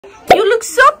look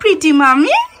so pretty,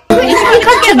 mommy.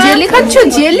 Jelly খাচ্ছ?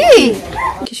 Jelly?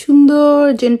 কি সুন্দর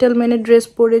জেন্টলম্যানের ড্রেস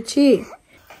পরেছি।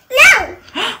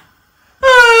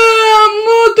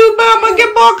 আম্মু তুবা আমাকে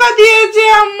বকা দিয়েছে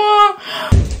আম্মু।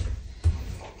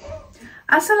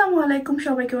 আসসালামু আলাইকুম,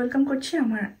 সবাইকে ওয়েলকাম করছি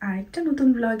আমার আরেকটা নতুন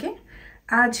ব্লগে।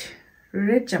 আজ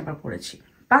রেড জামা পরেছি,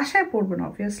 বাসায় পরবো না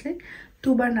অবভিয়াসলি,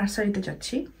 তুবার নার্সারিতে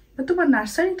যাচ্ছি। তোমার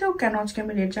নার্সারিতেও কেন আজকে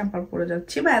আমি রেড জাম্পার পরে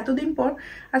যাচ্ছি, বা এতদিন পর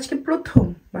আজকে প্রথম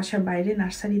বাসার বাইরে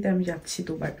নার্সারিতে আমি যাচ্ছি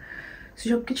দুবার।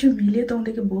 সবকিছু মিলিয়ে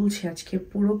তোমাদেরকে বলছি আজকে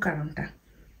পুরো কারণটা।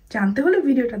 জানতে হলে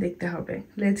ভিডিওটা দেখতে হবে।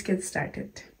 Let's get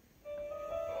started.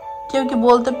 কেউ কি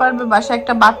বলতে পারবে বাসায়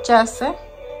একটা বাচ্চা আছে,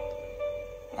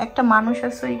 একটা মানুষ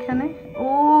আছে ওইখানে?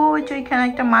 ওই যে ওইখানে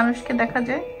একটা মানুষকে দেখা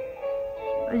যায়,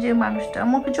 ওই যে মানুষটা।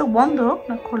 আমার চোখ বন্ধ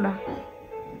না খোলা?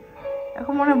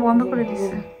 এখন মনে হয় বন্ধ করে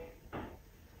দিচ্ছে।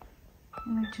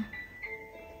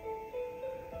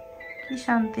 কি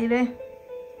শান্তি রে।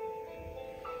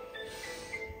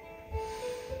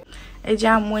 এই যে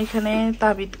আম্মু এখানে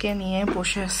তাবিদকে নিয়ে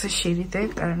বসে আছে সিঁড়িতে,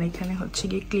 কারণ এখানে হচ্ছে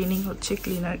গিয়ে ক্লিনিং হচ্ছে,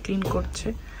 ক্লিনার ক্লিন করছে।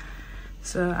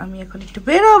 সো আমি এখন একটু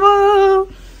বেরোবো।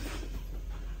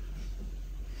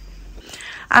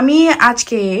 আমি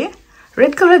আজকে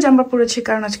রেড কালার জামা পরেছি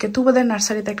কারণ আজকে তুবাদের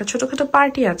নার্সারিতে একটা ছোটখাটো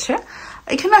পার্টি আছে।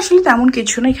 এখানে আসলে তেমন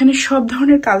কিছু না, এখানে সব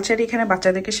ধরনের কালচারই এখানে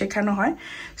বাচ্চাদেরকে শেখানো হয়।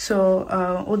 সো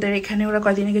ওদের এখানে ওরা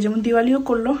কয়েকদিন আগে যেমন দিওয়ালিও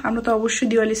করলো। আমরা তো অবশ্যই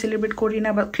দিওয়ালি সেলিব্রেট করি না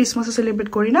বা ক্রিসমাসও সেলিব্রেট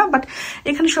করি না, বাট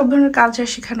এখানে সব ধরনের কালচার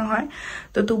শেখানো হয়।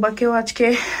 তো তুবাকেও আজকে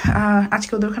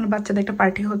ওদের ওখানে বাচ্চাদের একটা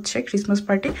পার্টি হচ্ছে, ক্রিসমাস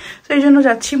পার্টি। তো এই জন্য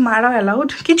যাচ্ছি। মারাও অ্যালাউড,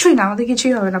 কিছুই না, আমাদের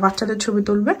কিছুই হবে না, বাচ্চাদের ছবি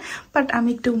তুলবে। বাট আমি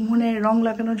একটু মনে রং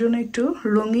লাগানোর জন্য একটু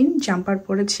রঙিন জাম্পার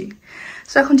পরেছি।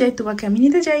 তো এখন যাই, তুবাকে আমি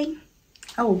নিতে যাই।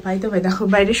 ও ভাই তো ভাই, দেখো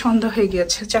বাইরে সন্ধ্যা হয়ে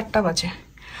গিয়েছে, 4টা বাজে,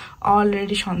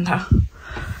 অলরেডি সন্ধ্যা।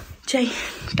 যাই,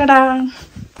 টাটা।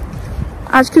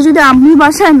 আজকে যদি আম্মু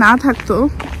বাসায় না থাকতো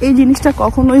এই জিনিসটা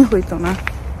কখনোই হইতো না।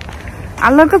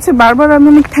 আল্লাহর কাছে বারবার আমি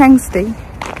অনেক থ্যাঙ্কস দেই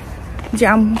যে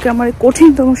আম্মুকে আমার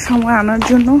কঠিনতম সময় আনার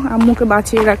জন্য, আম্মুকে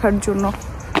বাঁচিয়ে রাখার জন্য।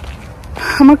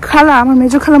 আমার খালা, আমার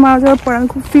মেজো খালা মারা যাওয়ার পর আমি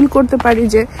খুব ফিল করতে পারি,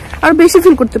 যে আরো বেশি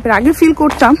ফিল করতে পারি। আগে ফিল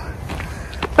করতাম,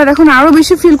 বাট এখন আরো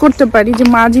বেশি ফিল করতে পারি যে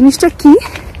মা জিনিসটা কি।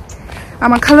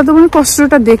 আমার খালা তো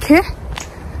কষ্টটা দেখে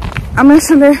আমি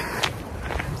আসলে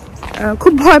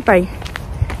খুব ভয় পাই।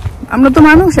 আমরা তো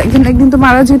মানুষ, একদিন একদিন তো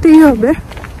মারা যেতেই হবে।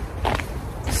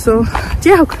 সো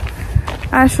যাই হোক,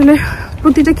 আসলে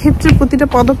প্রতিটা ক্ষেত্রে, প্রতিটা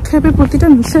পদক্ষেপে, প্রতিটা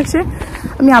নিঃশ্বাসে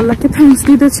আমি আল্লাহকে থ্যাঙ্কস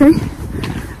দিতে চাই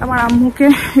আমার আম্মুকে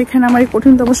এখানে আমার এই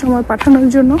কঠিনতম সময় পাঠানোর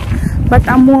জন্য। বাট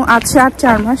আম্মু আছে আর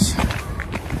 4 মাস,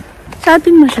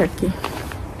 3.5 মাস আর কি।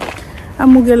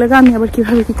 আম্মু গেলে আমি আবার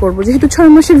কিভাবে কি করবো, যেহেতু 6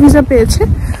 মাসের ভিসা পেয়েছে,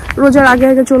 রোজার আগে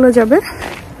আগে চলে যাবে।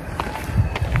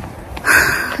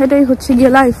 এটাই হচ্ছে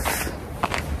গিয়ে লাইফ।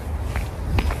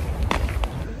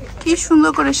 কি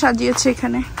সুন্দর করে সাজিয়েছে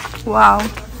এখানে, ওয়াও,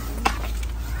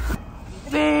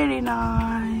 ভেরি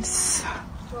নাইস।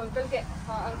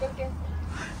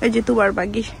 এই যে তুবার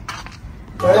বাগি।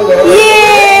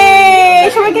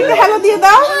 সবাইকে একটু হ্যালো দিয়ে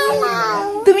দাও।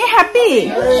 তুমি হ্যাপি?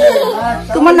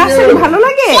 তোমার নার্সারি ভালো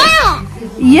লাগে?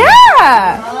 ইয়া,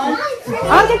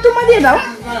 আমাকে একটু দিয়ে দাও।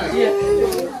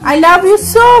 I love you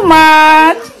so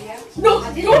much.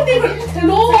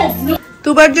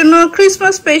 তুবার জন্য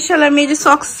ক্রিসমাস স্পেশাল আমি এই যে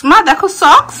সক্স, মা দেখো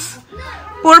সক্স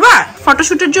পরবা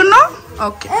ফটোশুটের জন্য।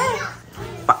 ওকে,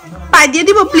 পায়ে দিয়ে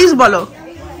দিব প্লিজ, বলো।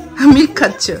 মিল্ক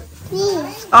খাচ্ছ?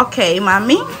 ওকে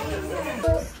মামি।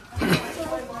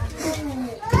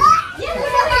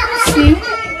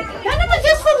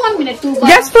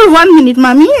 Just for 1 minute,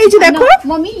 mommy. No,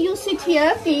 mommy, you sit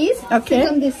here, please. Okay.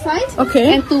 Sit on this side. Okay.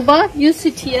 And Tuba, you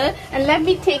sit here, and let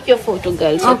me take your photo,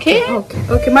 girls. Okay.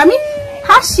 Okay, mommy.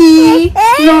 Hashi.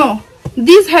 No,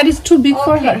 this hat is too big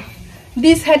for her.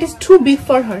 This hat is too big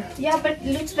for her. Yeah, but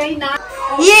it looks very nice.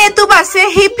 Yeah, Tuba, say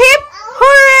hip hip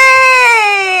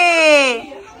hooray!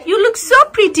 You look so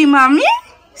pretty, mommy.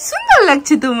 সুন্দর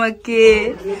লাগছে তোমাকে।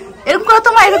 এরকম করো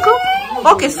তোমার, এরকম।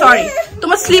 ওকে, sorry,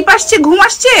 তোমার slip আসছে, ঘুম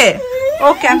আসছে।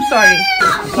 ওকে, আই এম সরি।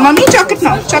 মামি চকলেট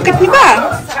নাও, চকলেট নিবা?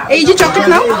 এই যে চকলেট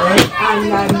নাও।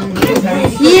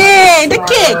 ইয়ে, এটা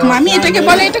কেক মামি, এটাকে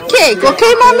বলে এটা কেক। ওকে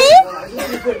মামি,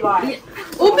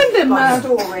 open them.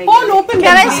 All open.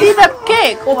 Can I see the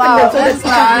cake? Open them so that's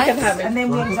nice. And then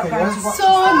we end up going to watch. So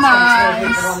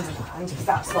nice.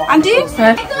 Auntie?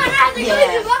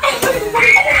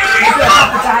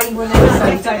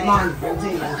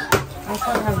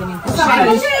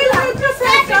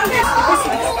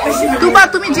 তুবা,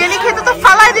 তুমি জেলি খেতে তো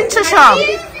ফালাই দিচ্ছ সব।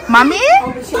 মামি,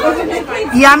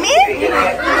 ইয়ামি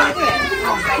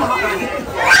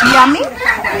ইয়ামি।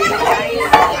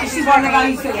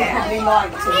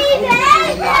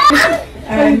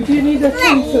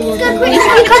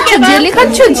 জেলি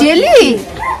খাচ্ছ? জেলি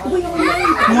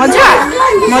মজা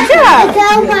মজা।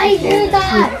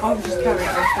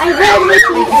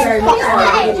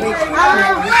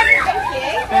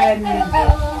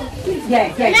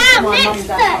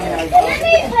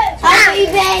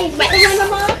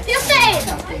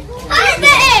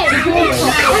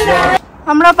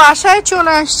 আমরা বাসায়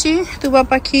চলে আসছি, তুবা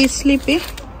পাখি স্লিপি।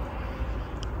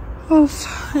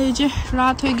 এই যে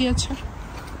রাত হয়ে গিয়েছে,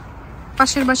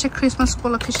 পাশের বাসায় ক্রিসমাস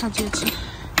উপলক্ষে সাজিয়েছে।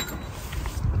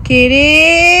 কে রে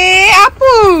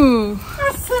আপু?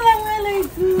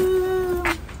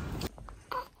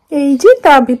 এই যে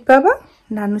তাবিব বাবা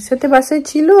নানুর সাথে বাসায়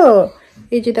ছিল।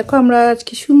 এই যে দেখো আমরা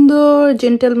আজকে সুন্দর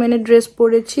জেন্টলম্যানের ড্রেস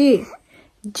পরেছি,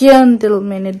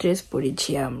 জেন্টলম্যানের ড্রেস পরেছি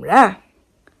আমরা।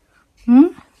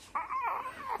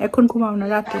 এখন ঘুমাও না,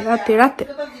 রাতে রাতে রাতে।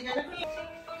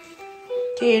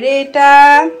 কে রে এটা?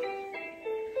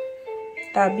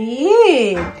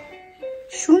 তাবিব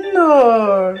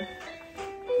সুন্দর,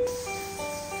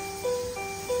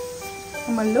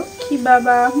 আমার লক্ষ্মী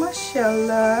বাবা,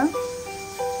 মাশাআল্লাহ।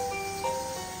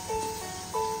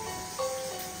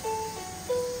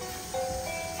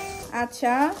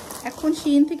 আচ্ছা, এখন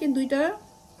শিন থেকে 2টা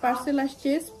পার্সেল আসছে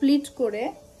স্প্লিট করে,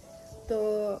 তো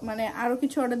মানে আরো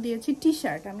কিছু অর্ডার দিয়েছি। টি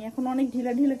শার্ট, আমি এখন অনেক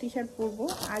ঢিলা ঢিলা টি শার্ট পরবো,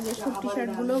 আগে সব টি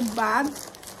শার্ট গুলো বাদ,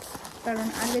 কারণ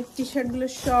আগের টি শার্ট গুলো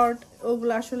শর্ট,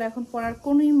 ওগুলো আসলে এখন পরার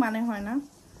কোনোই মানে হয় না,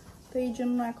 তো এই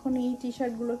জন্য এখন এই টি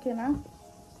শার্ট গুলো কেনা।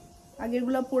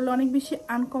 আগেরগুলো পরলে অনেক বেশি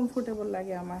আনকমফোর্টেবল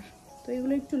লাগে আমার, তো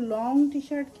এগুলো একটু লং টি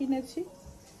শার্ট কিনেছি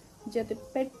যাতে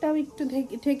পেটটাও একটু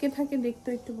ঢেকে থাকে, দেখতে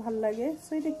একটু ভালো লাগে।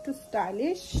 সো এটা একটু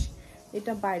স্টাইলিশ,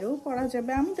 এটা বাইরেও পরা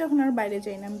যাবে। আমি তো এখন আর বাইরে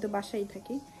যাই না, আমি তো বাসায়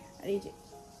থাকি। আর এই যে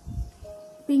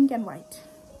পিঙ্ক অ্যান্ড হোয়াইট,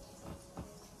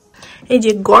 এই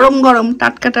যে গরম গরম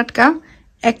টাটকা টাটকা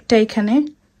একটা এখানে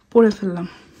পরে ফেললাম।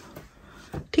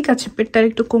 ঠিক আছে, পেটটা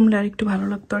একটু কমলে আর একটু ভালো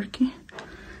লাগতো আর কি,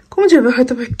 কমে যাবে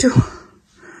হয়তো একটু।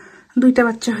 2টা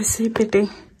বাচ্চা হয়েছে পেটে,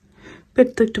 পেট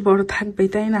তো একটু বড় থাকবেই,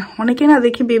 তাই না? অনেকে না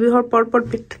দেখি বেবি হওয়ার পর পর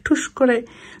পেটটা ঠুস করে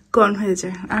গন হয়ে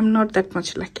যায়। I am not that much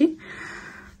lucky,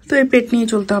 তো এই পেট নিয়ে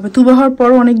চলতে হবে। তুবা হওয়ার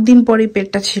পরও অনেকদিন পরে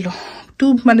পেটটা ছিল,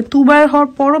 মানে তুবার হওয়ার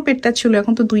পরও পেটটা ছিল,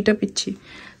 এখন তো 2টা পিচ্ছি,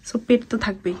 সো পেট তো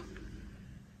থাকবেই।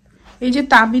 এই যে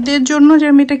তাবিদের জন্য যে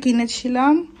আমি এটা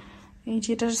কিনেছিলাম, এই যে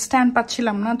এটা স্ট্যান্ড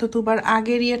পাচ্ছিলাম না, তো তুবার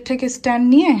আগের ইয়ার থেকে স্ট্যান্ড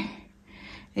নিয়ে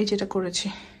এই যেটা করেছি,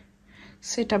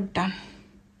 সেট আপ ডান।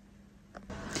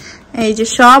 এই যে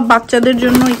সব বাচ্চাদের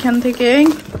জন্য এখান থেকে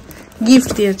গিফট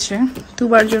দিয়েছে,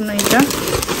 তুবার জন্য এটা।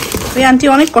 ওই আন্টি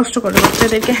অনেক কষ্ট করে,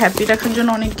 বাচ্চাদেরকে হ্যাপি রাখার জন্য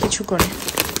অনেক কিছু করে।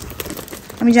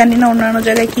 আমি জানি না অন্যান্য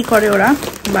জায়গায় কি করে ওরা,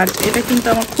 বাট এটা কিন্তু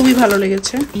আমার খুবই ভালো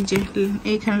লেগেছে। এই যে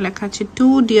এইখানে লেখা আছে two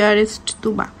dearest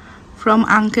Tuba from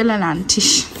uncle and aunty,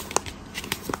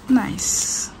 nice.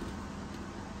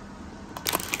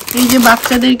 এই যে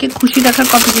বাচ্চাদেরকে খুশি রাখার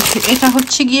কত কিছু। এটা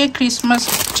হচ্ছে গিয়ে ক্রিসমাস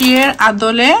ট্রির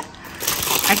আদলে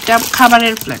একটা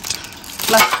খাবারের প্লেট,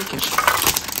 প্লাস্টিকের,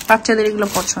 বাচ্চাদের এগুলো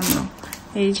পছন্দ।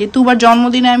 এই যে তুবার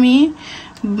জন্মদিনে আমি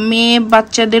মেয়ে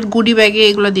বাচ্চাদের গুডি ব্যাগে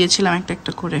এগুলো দিয়েছিলাম একটা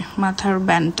একটা করে, মাথার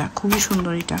ব্যান্ডটা খুবই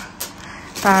সুন্দর এটা।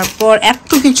 তারপর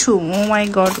এত কিছু, ও মাই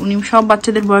গড, উনি সব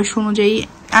বাচ্চাদের বয়স অনুযায়ী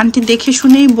আন্টি দেখে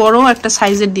শুনেই বড় একটা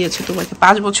সাইজের দিয়েছে তোমাকে,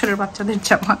 5 বছরের বাচ্চাদের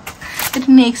জামা। এটা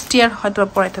নেক্সট ইয়ার হয়তো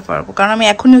পরাইতে পারবো, কারণ আমি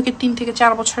এখনই ওকে 3 থেকে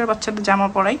 4 বছরের বাচ্চাদের জামা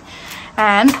পরাই।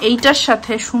 অ্যান্ড এইটার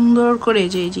সাথে সুন্দর করে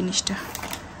যে এই জিনিসটা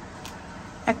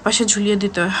একপাশে ঝুলিয়ে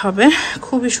দিতে হবে,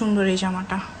 খুবই সুন্দর এই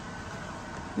জামাটা,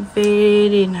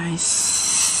 very nice.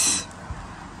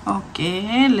 Okay,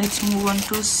 let's move on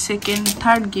two second,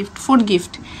 third gift, fourth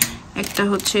gift. একটা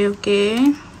হচ্ছে ওকে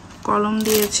কলম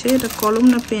দিয়েছে, এটা কলম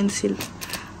না পেন্সিল,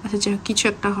 আচ্ছা কিছু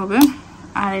একটা হবে।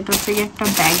 আর এটা হচ্ছে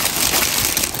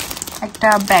একটা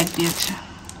ব্যাগ দিয়েছে,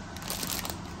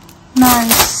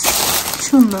 নাইস,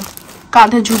 সুন্দর,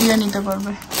 কাঁধে ঝুলিয়ে নিতে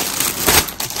পারবে।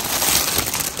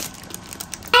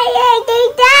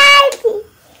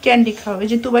 ক্যান্ডি খাও, এই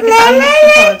যে তোমাকে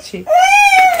খাওয়াচ্ছি,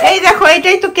 এই দেখো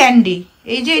এটাই তো ক্যান্ডি,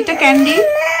 এই যে এটা ক্যান্ডি।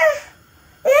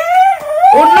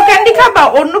 অন্য ক্যান্ডি খাবা?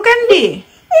 অন্য ক্যান্ডি?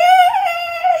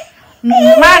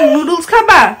 মা নুডলস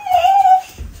খাবা?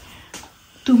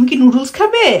 তুমি কি নুডলস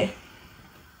খাবে?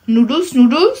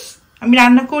 নুডলস আমি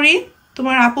রান্না করি,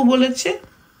 তোমার আপু বলেছে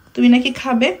তুমি নাকি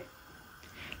খাবে।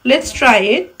 Let's try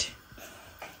it.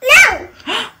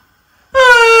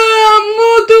 আম্মু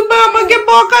তুমি আমাকে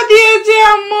বকা দিয়েছে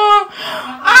আম্মু,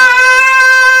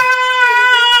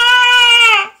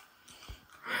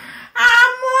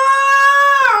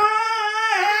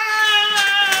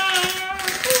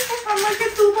 আমাকে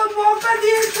তুমি বকা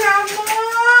দিয়েছে আম্মু।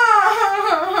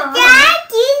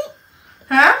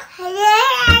 হ্যাঁ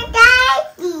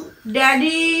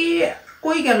ড্যাডি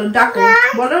কই গেল? গেল, ডাকো,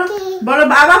 বলো বলো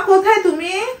বাবা কোথায়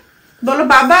তুমি, বলো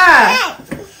বাবা।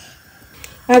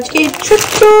 আজকে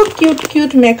ছোট্ট কিউট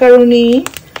কিউট ম্যাকারনি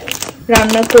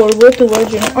রান্না করবো তোমার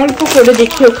জন্য, অল্প করে,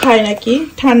 দেখিও খায় নাকি,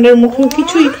 ঠান্ডার মুখেও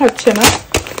কিছুই খাচ্ছে না,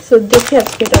 তো দেখি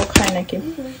আজকে এটাও খায় নাকি।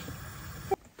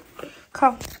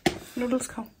 খাও নুডলস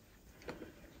খাও,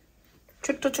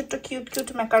 ছোট্ট ছোট্ট কিউট কিউট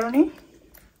ম্যাকারনি।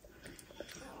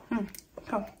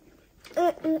 খাও।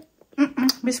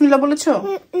 বিসমিল্লাহ বলেছো?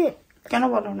 কেন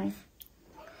বলো নাই?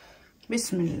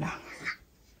 বিসমিল্লাহ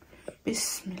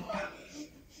বিসমিল্লাহ,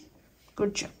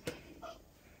 গুড জব।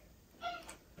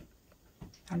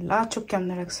 আল্লাহ চোখ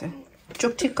কেমনে রাখছে,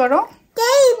 চোখ ঠিক করো।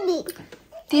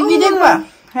 টিভি দেখবা?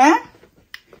 হ্যাঁ,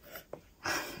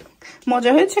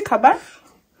 মজা হয়েছে খাবার?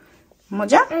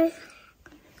 মজা?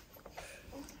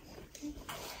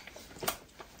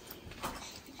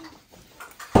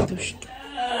 দুষ্ট।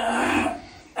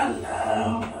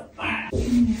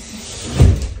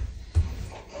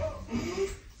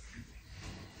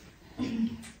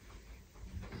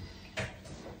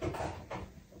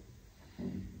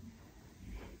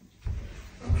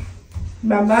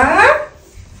 বাবা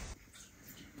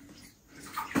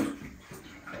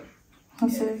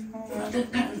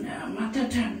মাথা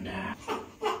ঠান্ডা।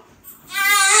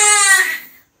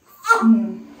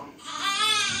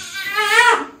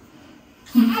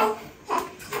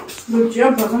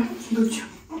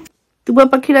 তুবা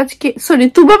পাখির আজকে, সরি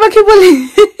তুবা পাখি বলি,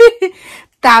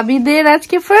 তাবিদের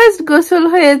আজকে ফার্স্ট গোসল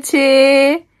হয়েছে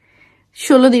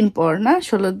 16 দিন পর, না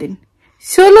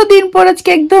 16 দিন পর আজকে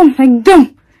একদম একদম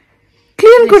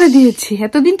ক্লিন করে দিয়েছি।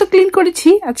 এতদিন তো ক্লিন করেছি,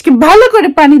 আজকে ভালো করে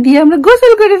পানি দিয়ে আমরা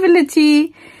গোসল করে ফেলেছি।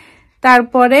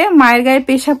 তারপরে মায়ের গায়ে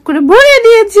পেশাব করে ভরে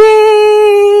দিয়েছে।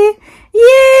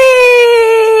 ইয়ে,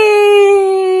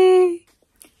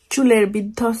 চুলের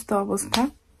বিধ্বস্ত অবস্থা,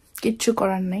 কিচ্ছু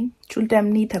করার নাই, চুলটা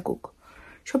এমনিই থাকুক,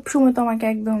 সবসময় তো আমাকে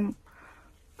একদম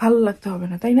ভালো লাগতে হবে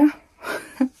না, তাই না?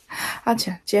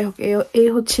 আচ্ছা যাই হোক, এই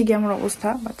হচ্ছে গিয়ে আমার অবস্থা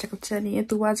বাচ্চা কাচ্চা নিয়ে।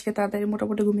 তবু আজকে তাড়াতাড়ি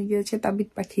মোটামুটি ঘুমিয়ে গিয়েছে। তাবিদ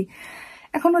পাখি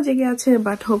এখনো জেগে আছে,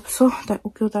 বাট হোপ সো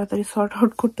ওকেও তাড়াতাড়ি সর্ট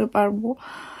আউট করতে পারবো।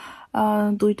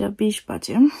 2:20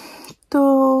 বাজে। তো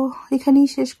এখানেই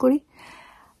শেষ করি।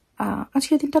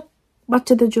 আজকে দিনটা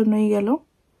বাচ্চাদের জন্যই গেল।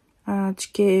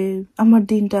 আজকে আমার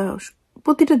দিনটা,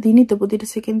 প্রতিটা দিনই তো, প্রতিটা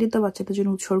সেকেন্ডই তো বাচ্চাদের জন্য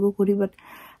উৎসর্গ করি, বাট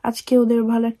আজকে ওদের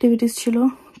ভালো অ্যাক্টিভিটিস ছিল,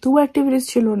 তবু অ্যাক্টিভিটিস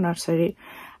ছিল নার্সারি।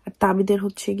 আর তাবিদের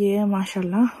হচ্ছে গিয়ে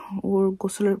মাশাল্লাহ ওর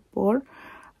গোসলের পর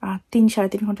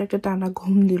 3-3.5 ঘন্টা একটা টানা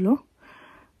ঘুম দিল।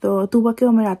 তো তুবাকেও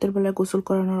আমি রাতের বেলায় গোসল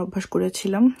করানোর অভ্যাস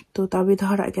করেছিলাম। তো তাবিদ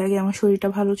হওয়ার আগে আগে আমার শরীরটা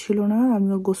ভালো ছিল না, আমি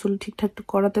ওর গোসল ঠিকঠাক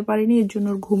করাতে পারিনি, এর জন্য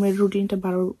ওর ঘুমের রুটিনটা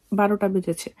 12টা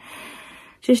বেজেছে।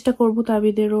 চেষ্টা করব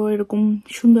তাবিদেরও এরকম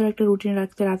সুন্দর একটা রুটিন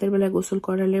রাখতে, রাতের বেলায় গোসল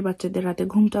করালে বাচ্চাদের রাতে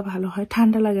ঘুমটা ভালো হয়,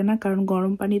 ঠান্ডা লাগে না, কারণ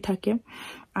গরম পানি থাকে।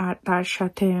 আর তার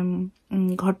সাথে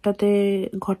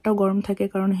ঘরটাও গরম থাকে,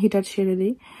 কারণ হিটার ছেড়ে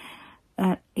দিই।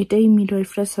 এটাই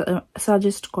মিডওয়াইফরা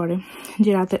সাজেস্ট করে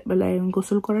যে রাতের বেলায়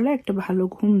গোসল করালে একটা ভালো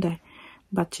ঘুম দেয়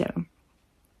বাচ্চারা।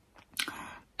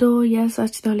 তো ইয়াস,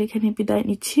 আজ তাহলে এখানে বিদায়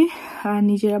নিচ্ছি। আর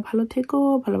নিজেরা ভালো থেকো,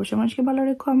 ভালোবাসা মানুষকে ভালো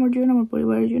রেখো, আমার জন্য, আমার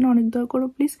পরিবারের জন্য অনেক দোয়া করো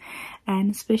please. And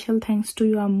special thanks to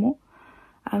you আম্মু।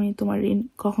 আমি তোমার ঋণ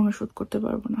কখনো শোধ করতে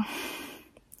পারবো না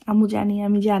আম্মু,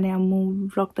 আমি জানি আম্মু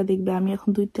ব্লগটা দেখবে। আমি এখন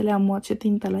 2 তলায়, আম্মু আছে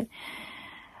 3 তলায়।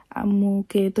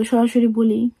 আম্মুকে তো সরাসরি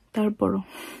বলি, তারপরও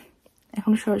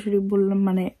এখন সরাসরি বললাম,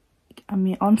 মানে আমি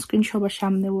অনস্ক্রিন সবার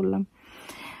সামনে বললাম।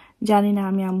 জানি না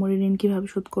আমি আম্মুর ঋণ কিভাবে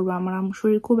শোধ করবো। আমার আম্মুর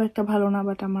শরীর খুব একটা ভালো না,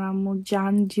 বাট আমার আম্মু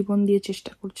জীবন দিয়ে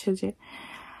চেষ্টা করছে যে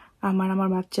আমার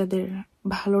বাচ্চাদের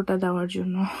ভালোটা দেওয়ার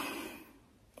জন্য।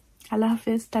 আল্লাহ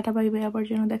হাফেজ, টাটা বাই বাই, আবার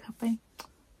যেন দেখা পাই।